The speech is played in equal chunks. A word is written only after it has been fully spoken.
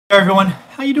everyone,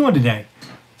 how you doing today?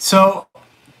 So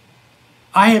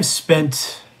I have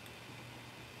spent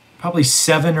probably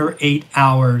 7 or 8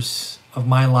 hours of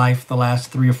my life the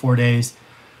last 3 or 4 days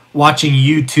watching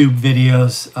YouTube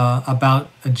videos about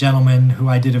a gentleman who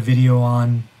I did a video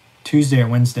on Tuesday or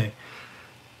Wednesday.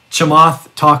 Chamath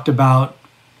talked about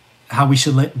how we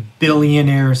should let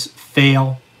billionaires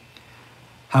fail,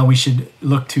 how we should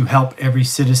look to help every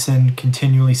citizen,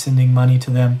 continually sending money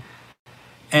to them.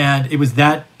 And it was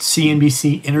that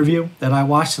CNBC interview that I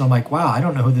watched, and I'm like, wow, I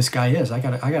don't know who this guy is. I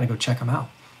gotta go check him out.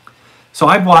 So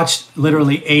I've watched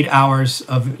literally 8 hours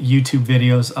of YouTube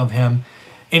videos of him,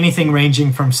 anything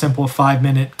ranging from simple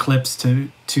 5-minute clips to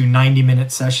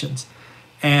 90-minute sessions.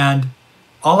 And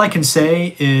all I can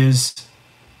say is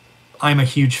I'm a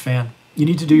huge fan. You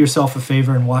need to do yourself a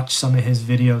favor and watch some of his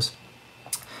videos.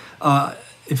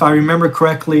 If I remember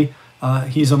correctly,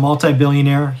 he's a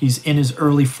multi-billionaire. He's in his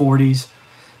early 40s.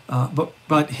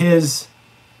 But his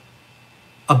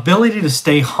ability to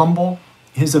stay humble,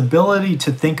 his ability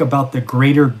to think about the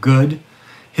greater good,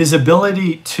 his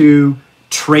ability to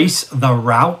trace the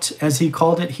route, as he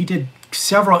called it. He did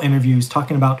several interviews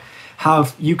talking about how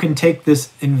you can take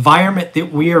this environment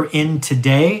that we are in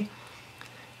today,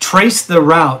 trace the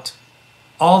route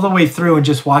all the way through and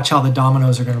just watch how the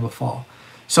dominoes are going to fall.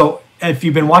 So if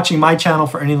you've been watching my channel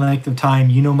for any length of time,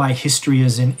 you know my history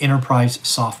is in enterprise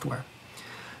software.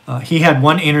 He had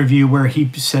one interview where he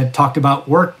talked about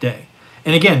Workday.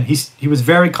 And again, he was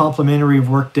very complimentary of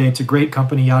Workday. It's a great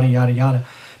company, yada, yada, yada.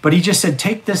 But he just said,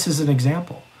 take this as an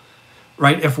example,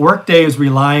 right? If Workday is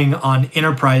relying on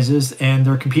enterprises and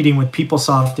they're competing with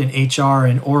PeopleSoft and HR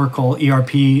and Oracle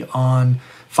ERP on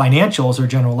financials or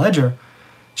general ledger,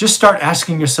 just start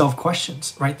asking yourself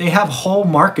questions, right? They have whole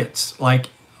markets like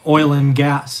oil and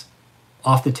gas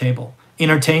off the table,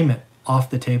 entertainment off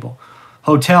the table,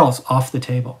 hotels off the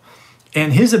table.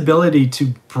 And his ability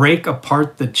to break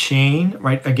apart the chain,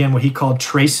 right? Again, what he called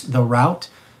trace the route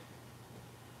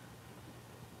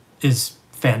is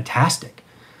fantastic,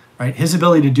 right? His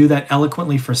ability to do that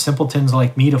eloquently for simpletons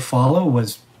like me to follow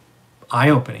was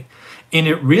eye-opening. And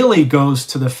it really goes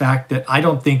to the fact that I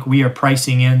don't think we are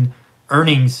pricing in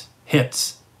earnings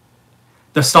hits.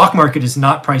 The stock market is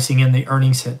not pricing in the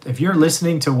earnings hit. If you're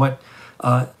listening to what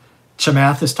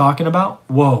Chamath is talking about,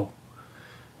 whoa,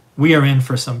 we are in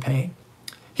for some pain.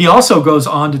 He also goes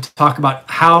on to talk about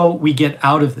how we get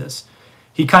out of this.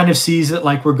 He kind of sees it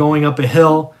like we're going up a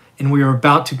hill and we are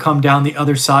about to come down the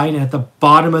other side. And at the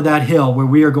bottom of that hill where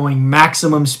we are going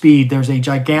maximum speed, there's a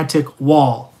gigantic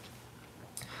wall.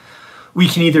 We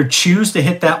can either choose to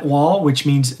hit that wall, which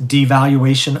means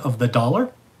devaluation of the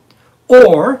dollar,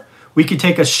 or we could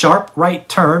take a sharp right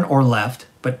turn, or left,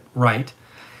 but right,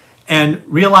 and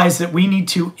realize that we need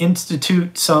to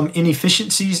institute some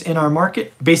inefficiencies in our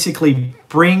market, basically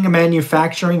bring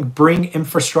manufacturing, bring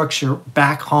infrastructure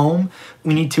back home.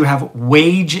 We need to have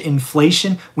wage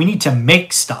inflation. We need to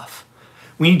make stuff.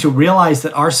 We need to realize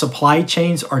that our supply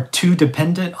chains are too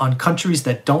dependent on countries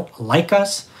that don't like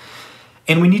us.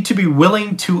 And we need to be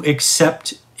willing to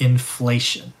accept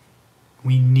inflation.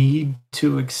 We need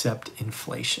to accept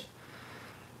inflation.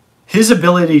 His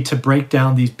ability to break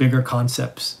down these bigger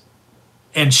concepts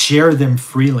and share them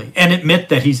freely and admit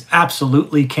that he's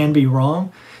absolutely can be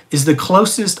wrong is the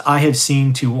closest I have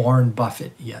seen to Warren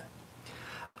Buffett yet.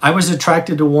 I was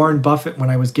attracted to Warren Buffett when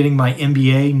I was getting my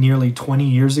MBA nearly 20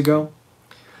 years ago.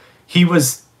 He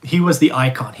was the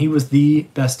icon. He was the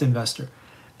best investor.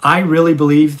 I really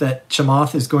believe that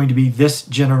Chamath is going to be this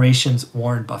generation's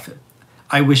Warren Buffett.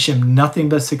 I wish him nothing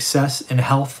but success and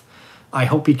health. I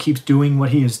hope he keeps doing what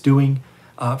he is doing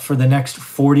for the next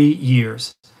 40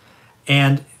 years.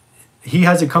 And he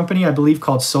has a company, I believe,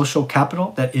 called Social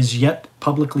Capital that is yet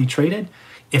publicly traded.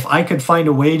 If I could find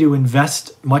a way to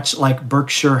invest much like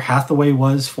Berkshire Hathaway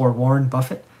was for Warren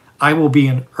Buffett, I will be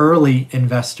an early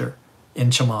investor in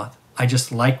Chamath. I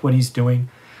just like what he's doing.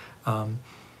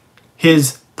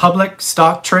 His public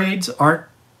stock trades aren't,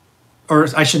 or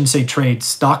I shouldn't say trades,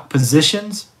 stock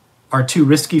positions are too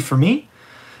risky for me.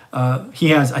 He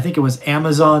has, I think it was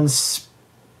Amazon,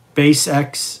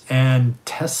 SpaceX, and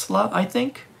Tesla, I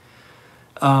think.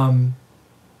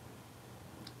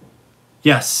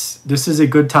 Yes, this is a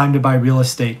good time to buy real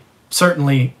estate.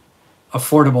 Certainly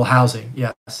affordable housing,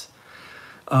 yes.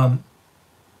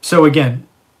 So again,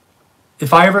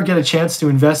 if I ever get a chance to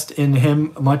invest in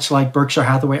him, much like Berkshire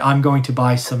Hathaway, I'm going to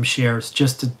buy some shares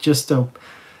just to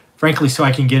frankly, so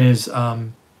I can get his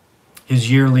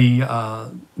yearly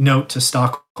note to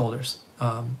stockholders.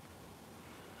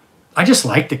 I just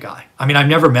like the guy. I mean, I've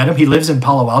never met him. He lives in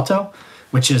Palo Alto,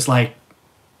 which is like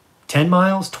 10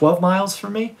 miles, 12 miles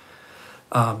from me.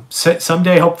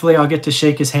 Someday, hopefully, I'll get to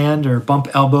shake his hand or bump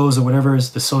elbows or whatever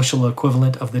is the social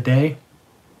equivalent of the day.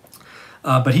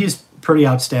 But he is pretty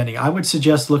outstanding. I would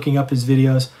suggest looking up his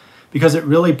videos because it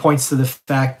really points to the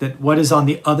fact that what is on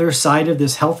the other side of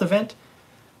this health event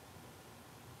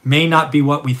may not be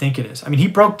what we think it is. I mean, he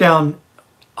broke down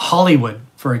Hollywood,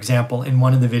 for example, in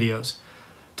one of the videos,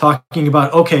 talking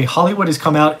about, okay, Hollywood has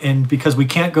come out and because we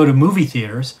can't go to movie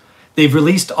theaters, they've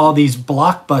released all these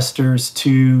blockbusters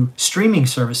to streaming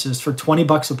services for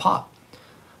 $20 a pop.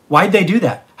 Why'd they do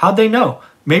that? How'd they know?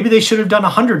 Maybe they should have done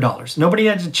 $100. Nobody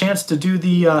had a chance to do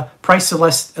the price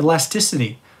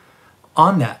elasticity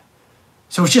on that.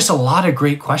 So it's just a lot of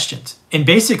great questions. And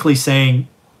basically saying,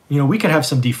 we could have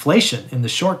some deflation in the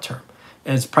short term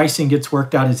as pricing gets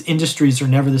worked out, as industries are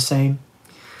never the same.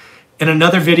 In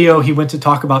another video, he went to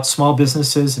talk about small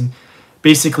businesses and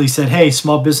basically said, hey,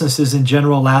 small businesses in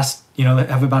general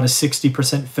have about a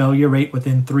 60% failure rate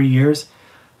within 3 years.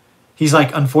 He's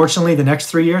like, unfortunately, the next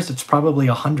 3 years, it's probably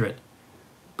 100.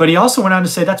 But he also went on to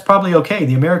say that's probably okay.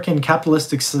 The American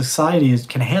capitalistic society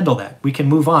can handle that. We can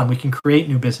move on. We can create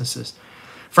new businesses.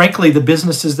 Frankly, the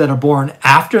businesses that are born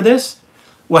after this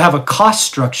will have a cost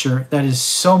structure that is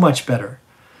so much better.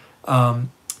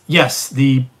 Yes,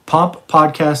 the Pump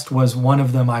podcast was one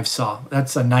of them I saw.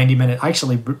 That's a 90-minute. I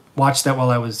actually watched that while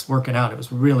I was working out. It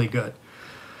was really good.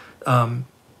 The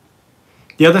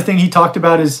other thing he talked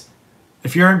about is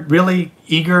if you're really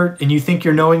eager and you think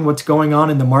you're knowing what's going on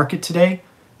in the market today,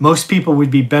 most people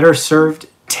would be better served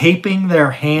taping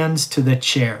their hands to the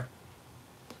chair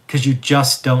because you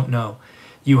just don't know.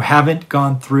 You haven't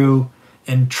gone through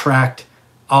and tracked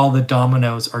all the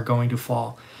dominoes are going to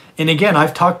fall. And again,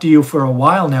 I've talked to you for a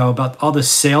while now about all the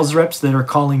sales reps that are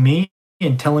calling me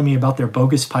and telling me about their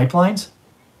bogus pipelines.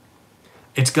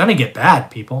 It's going to get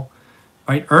bad, people.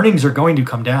 Right? Earnings are going to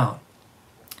come down.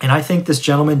 And I think this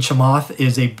gentleman, Chamath,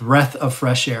 is a breath of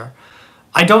fresh air.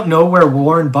 I don't know where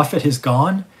Warren Buffett has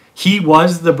gone. He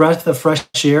was the breath of fresh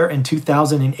air in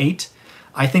 2008.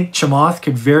 I think Chamath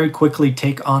could very quickly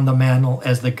take on the mantle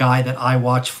as the guy that I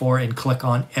watch for and click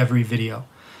on every video.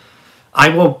 I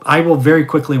will very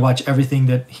quickly watch everything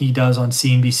that he does on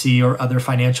CNBC or other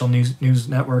financial news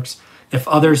networks. If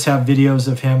others have videos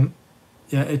of him,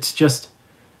 it's just,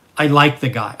 I like the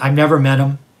guy. I've never met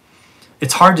him.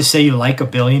 It's hard to say you like a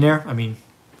billionaire. I mean,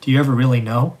 do you ever really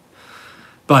know?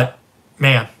 But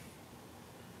man,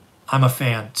 I'm a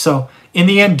fan. So in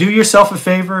the end, do yourself a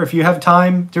favor. If you have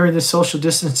time during this social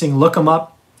distancing, look him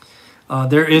up.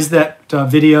 There is that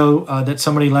video that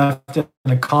somebody left in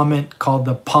a comment called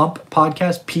the Pomp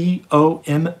podcast,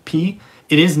 P-O-M-P.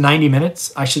 It is 90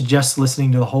 minutes. I suggest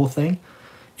listening to the whole thing.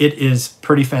 It is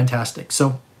pretty fantastic.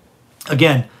 So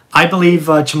again, I believe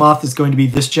Chamath is going to be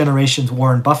this generation's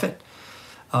Warren Buffett.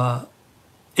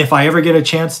 If I ever get a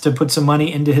chance to put some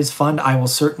money into his fund, I will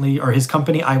certainly, or his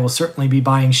company, I will certainly be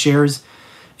buying shares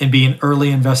and be an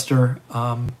early investor,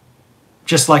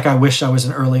 just like I wish I was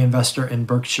an early investor in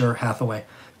Berkshire Hathaway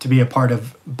to be a part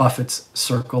of Buffett's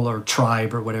circle or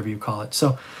tribe or whatever you call it.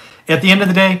 So at the end of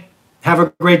the day, have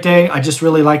a great day. I just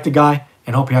really like the guy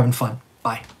and hope you're having fun.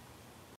 Bye.